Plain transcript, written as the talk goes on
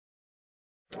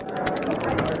What's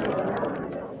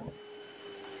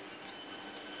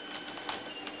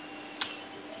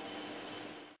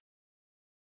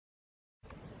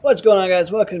going on, guys?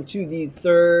 Welcome to the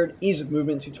third ease of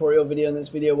movement tutorial video. In this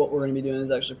video, what we're going to be doing is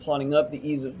actually plotting up the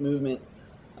ease of movement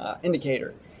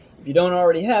indicator. If you don't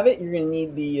already have it, you're going to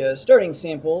need the starting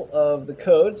sample of the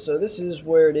code. So this is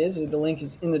where it is. The link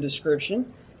is in the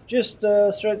description. Just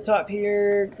start at the top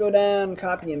here, go down,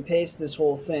 copy and paste this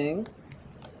whole thing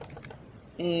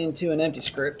into an empty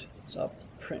script. So I'll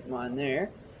print mine there.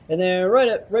 And then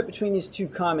right between these two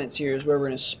comments here is where we're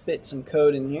going to spit some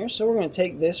code in here. So we're going to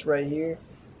take this right here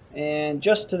and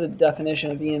just to the definition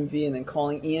of EMV and then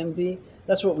calling EMV.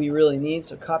 That's what we really need.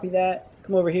 So copy that,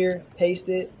 come over here, paste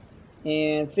it,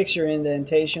 and fix your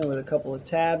indentation with a couple of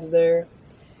tabs there.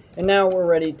 And now we're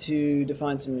ready to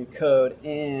define some new code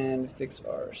and fix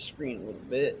our screen a little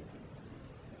bit.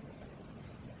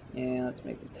 And let's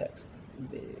make the text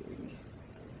big.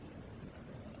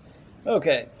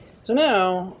 Okay, so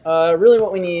now really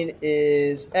what we need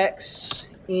is X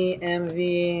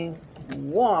EMV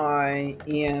Y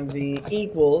EMV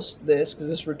equals this, because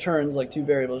this returns like two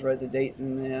variables, right? The date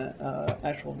and the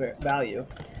actual value.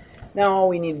 Now all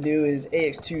we need to do is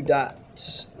ax2 dot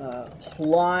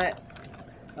plot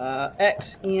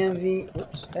X EMV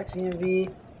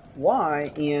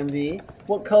Y EMV.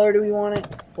 What color do we want it?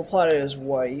 We'll plot it as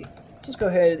white. Just go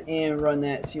ahead and run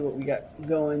that, see what we got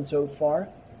going so far.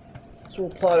 So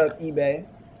we'll plot up eBay.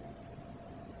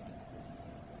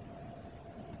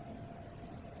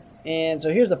 And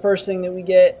so here's the first thing that we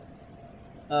get.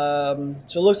 So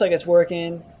it looks like it's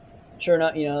working. Sure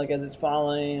enough, you know, like as it's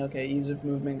following, okay, ease of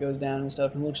movement goes down and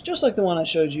stuff, and it looks just like the one I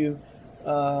showed you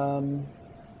in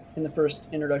the first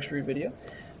introductory video.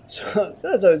 So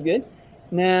that's always good.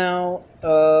 Now,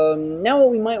 now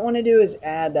what we might want to do is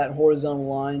add that horizontal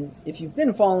line. If you've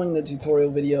been following the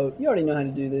tutorial video, you already know how to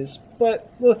do this,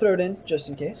 but we'll throw it in just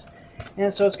in case.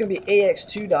 And so it's going to be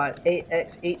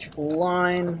ax2.axh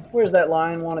line. Where's that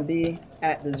line want to be?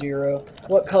 At the 0.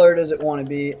 What color does it want to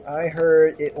be? I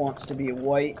heard it wants to be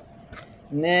white.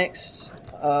 Next,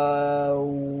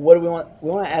 what do we want?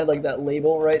 We want to add like that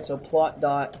label, right? So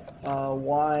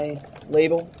plot.y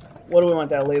label. What do we want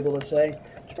that label to say?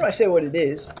 Should probably say what it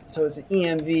is. So it's an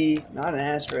EMV, not an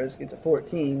asterisk. It's a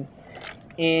 14.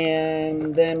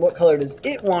 And then what color does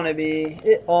it want to be?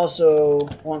 It also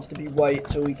wants to be white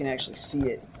so we can actually see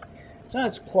it. So now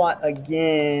let's plot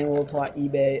again. We'll plot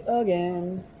eBay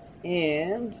again.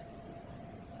 And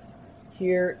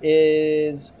here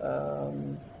is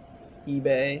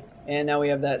eBay. And now we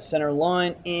have that center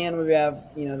line and we have,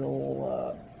 you know, the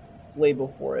little label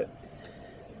for it.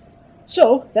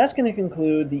 So that's going to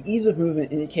conclude the ease of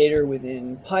movement indicator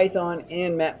within Python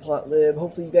and Matplotlib.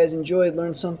 Hopefully you guys enjoyed,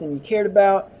 learned something you cared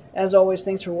about. As always,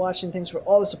 thanks for watching. Thanks for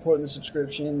all the support and the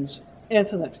subscriptions. And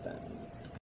until next time.